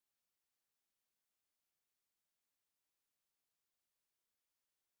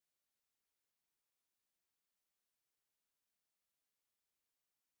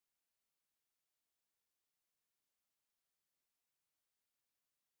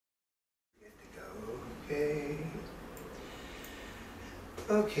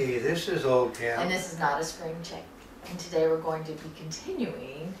Okay, this is Old Camp. And this is not a spring check. And today we're going to be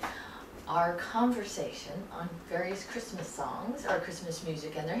continuing our conversation on various Christmas songs or Christmas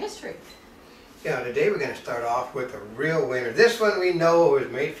music and their history. Yeah, today we're going to start off with a real winner. This one we know was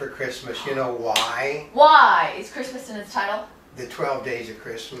made for Christmas. You know why? Why? Is Christmas in its title? The 12 Days of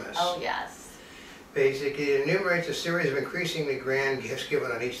Christmas. Oh, yes. Basically, it enumerates a series of increasingly grand gifts given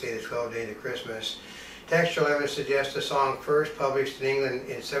on each day of the 12 Days of Christmas. Textual evidence suggests the song first published in England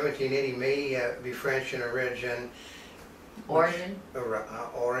in 1780 may be French in origin. Origin?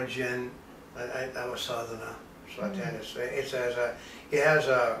 Origin. I was southerner. So it has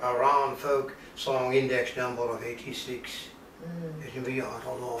a round folk song index number of 86. It can be, I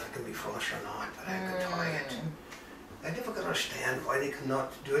don't know if it can be French or not, but I could try it. I never could understand why they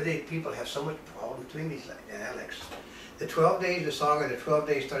cannot do it. People have so much problem doing these like Alex. The 12 days, the song of the 12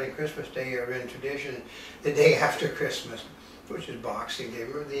 days starting Christmas Day are in tradition the day after Christmas, which is Boxing Day.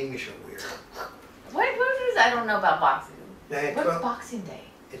 Remember, the English are weird. What is, I don't know about Boxing. Now, What's Boxing Day?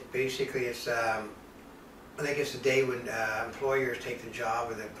 It's basically, I think it's the day when employers take the job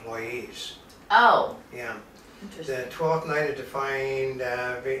of the employees. Oh. Yeah. Interesting. The 12th night is defined,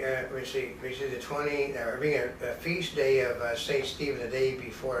 being a feast day of St. Stephen, the day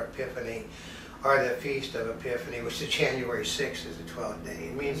before Epiphany, or the Feast of Epiphany, which is January 6th is the 12th day.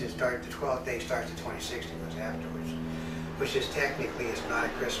 It means the 12th day starts the 26th and goes afterwards, which is technically, it's not a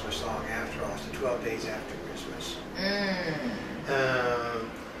Christmas song after all, it's the 12 days after Christmas.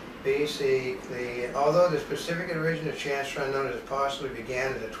 Basically, although the specific origin of chants are unknown, it possibly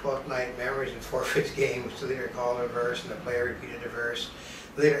began as a 12th night memories and forfeits game, which the leader called a verse and the player repeated the verse.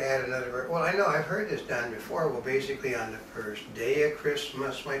 The leader added another verse. Well, I know, I've heard this done before. Well, basically on the first day of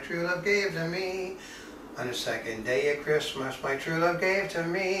Christmas, my true love gave to me. On the second day of Christmas, my true love gave to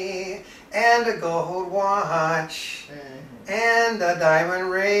me, and a gold watch, and a diamond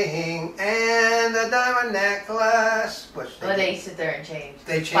ring, and a diamond necklace. Well, they sit there and change.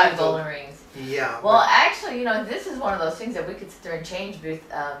 They change 5 golden rings. Yeah. Well, actually, you know, this is one of those things that we could sit there and change with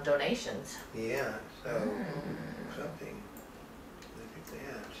donations. Yeah, so something. Look at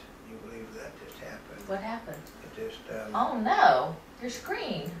that. You believe that just happened? What happened? It just, oh no, your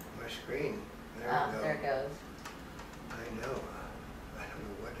screen. my screen. There we go. There it goes. I know. I don't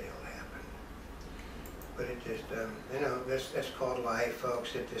know what the hell happened. But it just, you know, that's called life,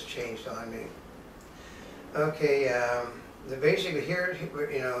 folks. It just changed on me. Okay, basically here,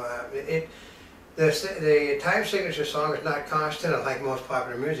 you know, the time signature song is not constant, unlike most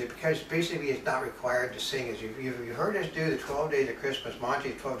popular music, because basically it's not required to sing. As you've heard us do the 12 Days of Christmas,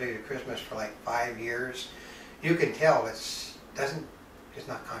 Monty's 12 Days of Christmas for like 5 years, you can tell it's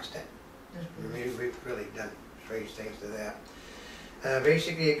not constant. We've really done strange things to that.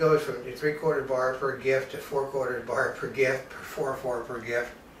 Basically, it goes from a 3/4 bar per gift to 4/4 bar per gift, 4/4 per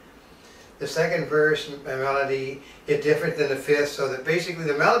gift. The second verse melody is different than the fifth, so that basically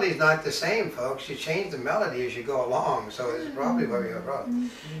the melody is not the same, folks. You change the melody as you go along, so it's probably where we have a problem.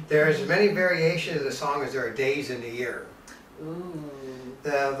 There's as many variations of the song as there are days in the year.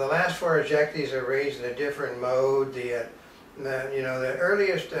 The last 4 adjectives are raised in a different mode. The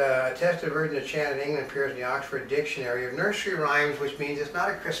earliest attested version of chant in England appears in the Oxford Dictionary of Nursery Rhymes, which means it's not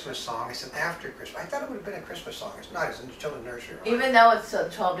a Christmas song, it's an after Christmas. I thought it would have been a Christmas song. It's not, it's still a nursery rhyme. Even though it's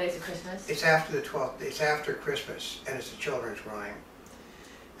 12 Days of Christmas? It's after the 12th, it's after Christmas, and it's a children's rhyme.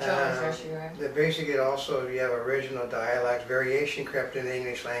 Children's nursery rhyme? Basically, also, you have original dialects. Variation crept in the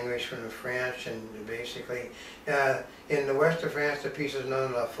English language from the French, and basically, in the west of France, the piece is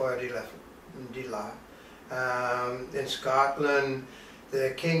known as La Foire de la. In Scotland,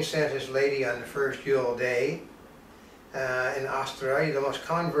 the king sent his lady on the first Yule day. In Australia, the most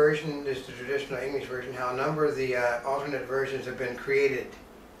common version is the traditional English version. How a number of the alternate versions have been created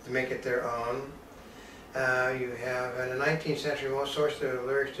to make it their own. You have, in the 19th century, most sources of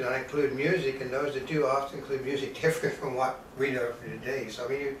lyrics do not include music, and those that do often include music different from what we know today. So, I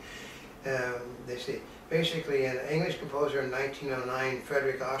mean, they say, basically, an English composer in 1909,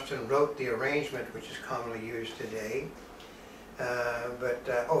 Frederick Austin, wrote the arrangement, which is commonly used today.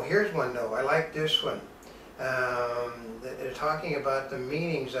 Oh, here's one though. I like this one. They're talking about the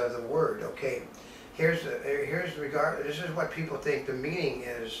meanings of the word. Okay, this is what people think the meaning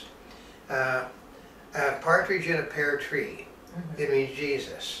is. A partridge in a pear tree. It means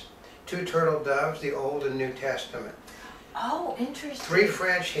Jesus. 2 turtle doves, the Old and New Testament. Oh, interesting. 3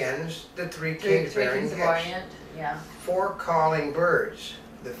 French hens, the 3 kings bearing gifts. Orient, yeah. 4 calling birds,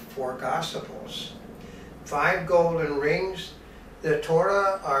 the 4 Gospels. 5 golden rings, the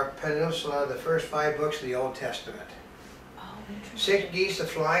Torah or Peninsula, the first 5 books of the Old Testament. Oh, interesting. 6 geese a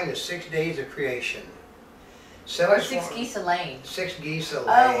flying, the 6 days of creation. Seven Or six swans- geese a laying. 6 geese a laying.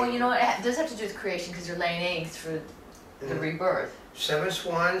 Oh, well, you know what? It does have to do with creation because they're laying eggs for the Mhm. rebirth. 7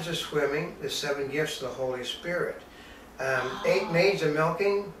 swans are swimming, the 7 gifts of the Holy Spirit. 8 maids are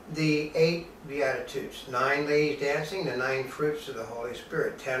milking, the 8 Beatitudes. 9 ladies dancing, the 9 fruits of the Holy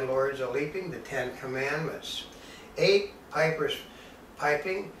Spirit. 10 lords are leaping, the 10 commandments. 8 pipers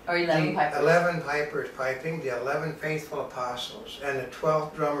piping, Or 11 the pipers. 11 pipers piping, the 11 faithful apostles, and the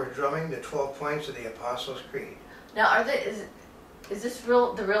 12 drummers drumming, the 12 points of the Apostles' Creed. Now, is this the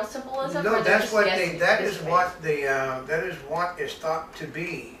real symbolism? No, or they're that's just what guessing that this is way? what that is what is thought to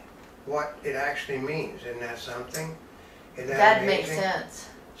be what it actually means. Isn't that something? Isn't That makes amazing? sense.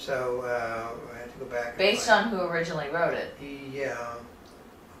 So I have to go back. And Based find- on who originally wrote it. Yeah.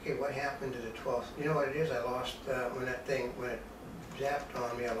 Okay, what happened to the 12th? You know what it is? I lost when it zapped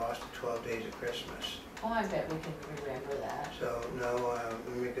on me. I lost the 12 days of Christmas. Oh, I bet we can remember that. So no,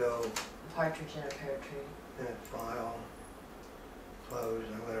 let me go A partridge in a pear tree. in file, close,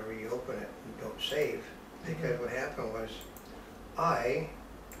 and I'm going to reopen it and don't save because what happened was I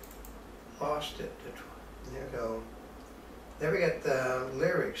lost it. There we go. There we got the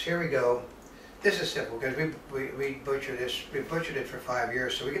lyrics. Here we go. This is simple because we butchered this. We butchered it for 5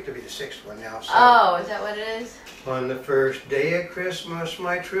 years, so we get to be the 6th one now. So. Oh, is that what it is? On the first day of Christmas,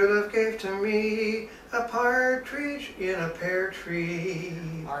 my true love gave to me a partridge in a pear tree.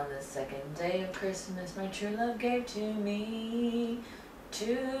 On the second day of Christmas, my true love gave to me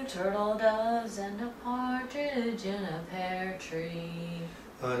 2 turtle doves and a partridge in a pear tree.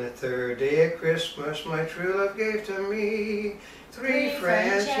 On the third day of Christmas, my true love gave to me 3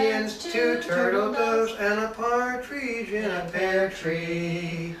 French hens, 2 turtle doves, and a partridge in a pear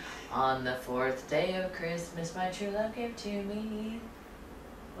tree. On the 4th day of Christmas, my true love gave to me.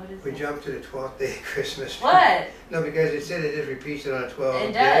 What is We it? jumped to the 12th day of Christmas. What? No, because it said it just repeats it on the 12th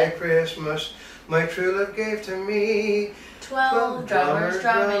It day does. of Christmas. My true love gave to me 12 drummers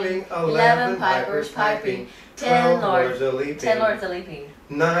drumming, 11 11 pipers piping, 12 10 lords, a leaping, 10 lords a leaping,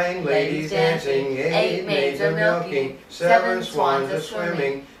 9 ladies dancing, 8 maids a milking, 7 swans a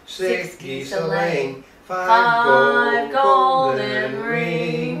swimming, 6 geese a laying, 5 golden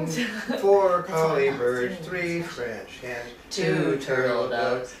rings, 4 collie birds, 3 French hens, 2 turtle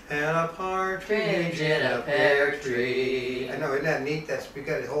doves, and a partridge in a pear tree. I know, isn't that neat? We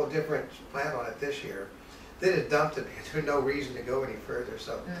got a whole different plant on it this year. They just dumped it because there's no reason to go any further.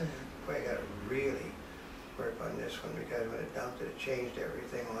 So, boy, I got to really work on this one because when it dumped it, it changed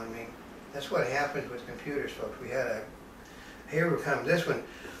everything on me. That's what happens with computers, folks. Here comes this one.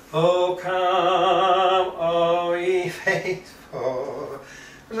 Oh, come, oh, ye faithful.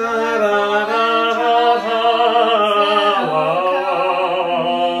 La, la, la, la,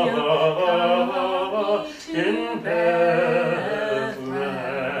 la, in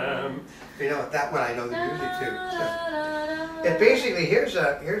Bethlehem. You know, that one I know the music too. So. It basically, here's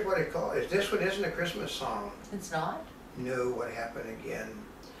what it called. This one isn't a Christmas song. It's not? No, what happened again?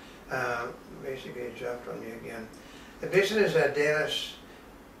 Basically, it jumped on me again. The basically is a Deus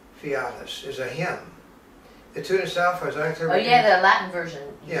Fiatus, is a hymn. The tune itself has unclear. Oh yeah, the Latin version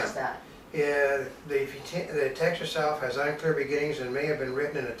uses that. Yeah, the text itself has unclear beginnings and may have been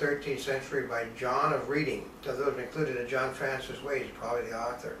written in the 13th century by John of Reading, although it included a John Francis Wade, probably the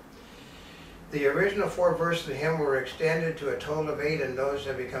author. The original 4 verses of the hymn were extended to a total of 8, and those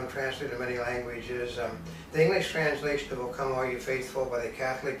have become translated in many languages. The English translation of O Come All You Faithful by the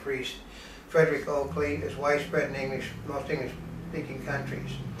Catholic priest Frederick Oakley is widespread in most English-speaking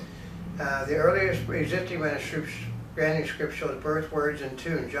countries. The earliest existing manuscript shows birth, words, and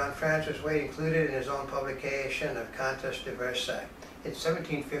tune. John Francis Wade included in his own publication of Cantus de Versailles in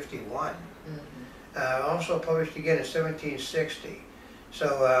 1751. Also published again in 1760.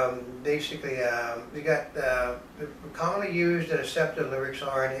 So basically, we got commonly used and accepted lyrics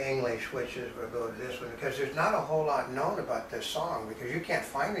are in English, which is we'll go to this one because there's not a whole lot known about this song because you can't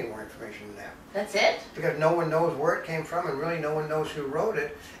find any more information than that. That's it? Because no one knows where it came from and really no one knows who wrote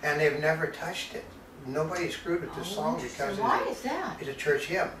it, and they've never touched it. Nobody screwed with this song because why is that? it's a church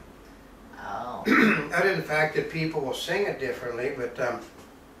hymn. Oh. Other than the fact that people will sing it differently, but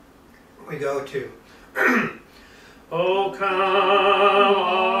we go to O come,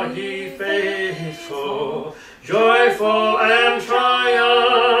 all ye faithful, joyful and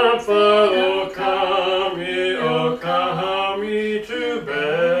triumphant, O come ye to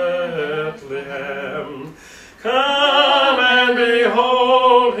Bethlehem. Come and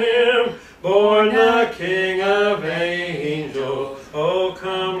behold him, born the King of angels. Oh,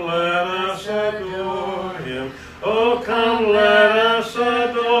 come, let us adore him. Oh, come, let us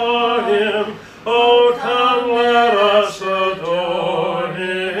adore him. Oh, come, let us adore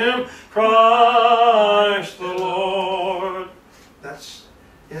him. Christ the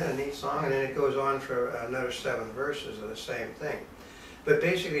for another 7 verses of the same thing. But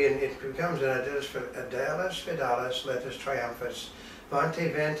basically, it becomes an Adelus Fidelis Letus Triumphus Vante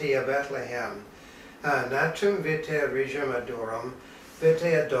Venti a Bethlehem Natum Vitae Regium Adorum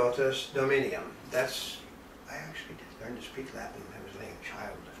Vitae Adultus Dominium. That's, I actually did learn to speak Latin when I was a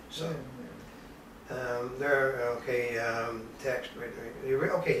child. So, text.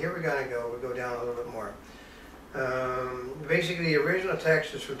 Okay, here we're going to go. We'll go down a little bit more. Basically, the original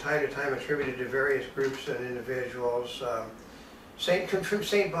text is from time to time attributed to various groups and individuals. From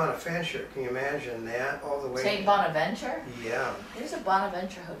St. Bonaventure, can you imagine that? All the way. St. Bonaventure? Yeah. There's a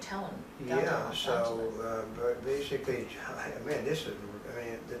Bonaventure Hotel in downtown Los Angeles. But basically, man, this is,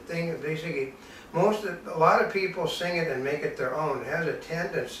 the thing, basically, a lot of people sing it and make it their own. It has a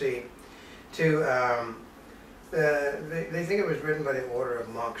tendency to, they think it was written by the order of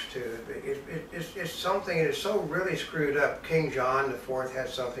monks too. It's something that is so really screwed up. King John IV had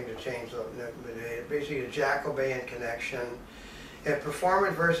something to change basically a Jacobean connection. And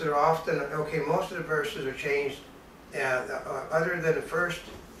performance verses are often, most of the verses are changed, other than the first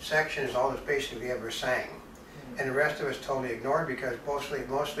section is all that's basically ever sang. And the rest of it's totally ignored because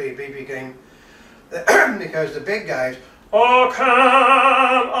mostly we became, because the big guys, "Oh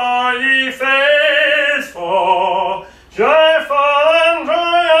come, all ye faithful, joyful and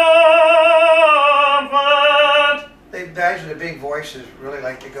triumphant." The guys with the big voices really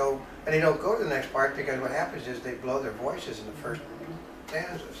like to go, and they don't go to the next part because what happens is they blow their voices in the first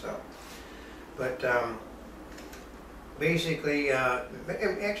stanza. So, but basically,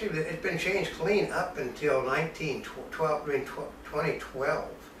 actually, it's been changed clean up until 2012.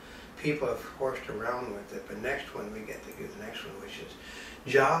 People have horsed around with it, but next one we get to do the next one, which is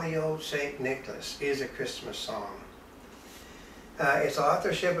Jolly Old Saint Nicholas is a Christmas song. Its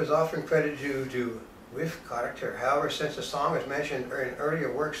authorship is often credited to Wycliffe Carter. However, since the song was mentioned in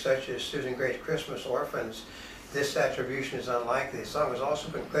earlier works such as Susan Gray's Christmas Orphans, this attribution is unlikely. The song has also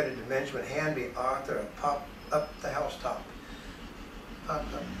been credited to Benjamin Hanby, author of Pop Up the Housetop. Pop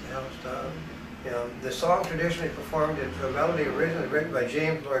Up the Housetop. The song traditionally performed into a melody originally written by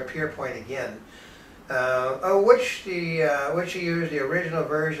James Lloyd Pierpont again, which he used the original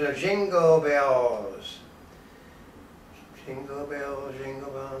version of Jingle Bells. Jingle bells,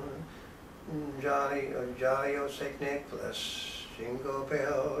 jingle bells, jolly old Saint Nicholas. Jingle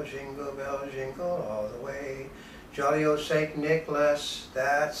bells, jingle all the way. Jolly old Saint Nicholas,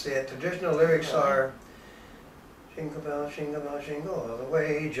 that's it. Traditional lyrics are jingle bells, jingle all the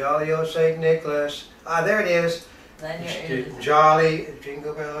way. Jolly old Saint Nicholas. Ah, there it is. Jolly,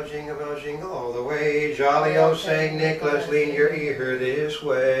 jingle bells, jingle all the way. Jolly old Saint Nicholas, lean your ear this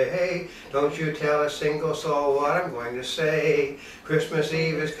way. Don't you tell a single soul what I'm going to say. Christmas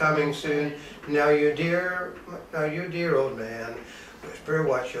Eve is coming soon. Now you dear old man, whisper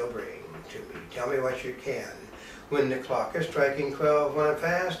what you'll bring to me. Tell me what you can. When the clock is striking 12, when I'm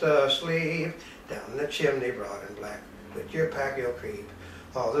fast asleep, down the chimney broad and black, with your pack you'll creep.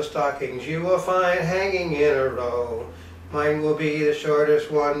 All the stockings you will find hanging in a row. Mine will be the shortest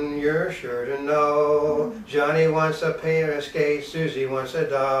one, you're sure to know. Johnny wants a pair of skates, Susie wants a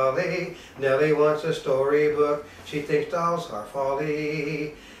dolly, Nellie wants a storybook, she thinks dolls are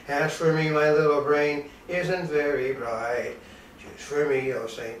folly. As for me, my little brain isn't very bright. Choose for me, oh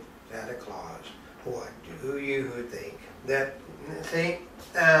Saint Santa Claus, what do you think?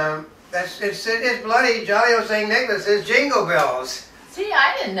 It's bloody jolly old Saint Nicholas, it's Jingle Bells. See,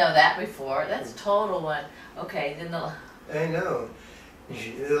 I didn't know that before. That's a total one. Okay, then the... I know.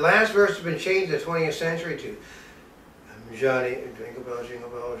 The last verse has been changed in the 20th century to Johnny, jingle bells,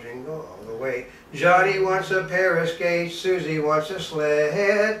 jingle all the way. Johnny wants a pair of skates, Susie wants a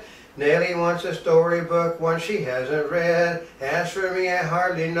sled, Nellie wants a storybook, one she hasn't read. As for me, I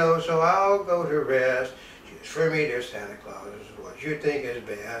hardly know, so I'll go to rest. Choose for me, dear Santa Claus, what you think is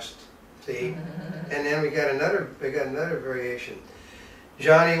best. See? And then we got another variation.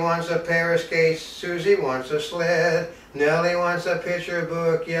 Johnny wants a pair of skates, Susie wants a sled, Nellie wants a picture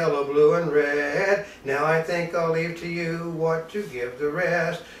book, yellow, blue, and red. Now I think I'll leave to you what to give the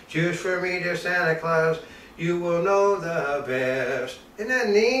rest. Choose for me, dear Santa Claus, you will know the best. Isn't that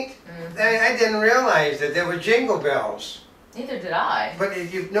neat? I didn't realize that there were jingle bells. Neither did I. But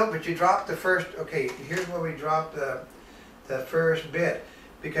you dropped the first, okay, here's where we dropped the first bit.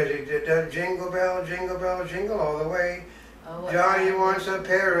 Because it did jingle bell, jingle all the way. Oh, Johnny wants a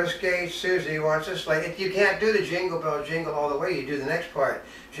pair of skates, Susie wants a sleigh. You can't do the jingle bell, jingle all the way. You do the next part.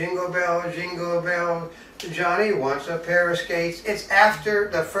 Jingle bell, Johnny wants a pair of skates. It's after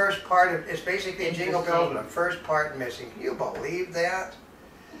the first part. It's basically jingle bells with the first part missing. Can you believe that?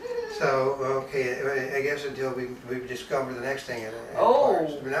 So, okay, I guess until we discover the next thing in Oh.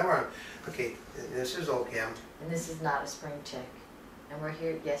 parts. I mean, now we're on, okay, this is Ocam. And this is not a spring chick. And we're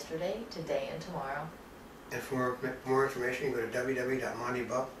here yesterday, today, and tomorrow. And for more information, you can go to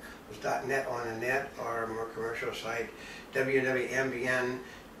www.montybuckles.net on the net, or a more commercial site, www.mbn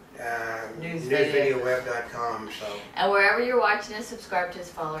newsvideoweb.com. So, And wherever you're watching us, subscribe to us,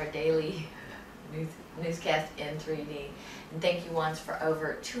 follow our daily newscast in 3D. And thank you once for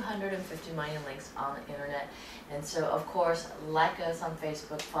over 250 million links on the internet. And so, of course, like us on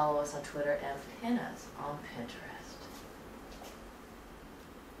Facebook, follow us on Twitter, and pin us on Pinterest.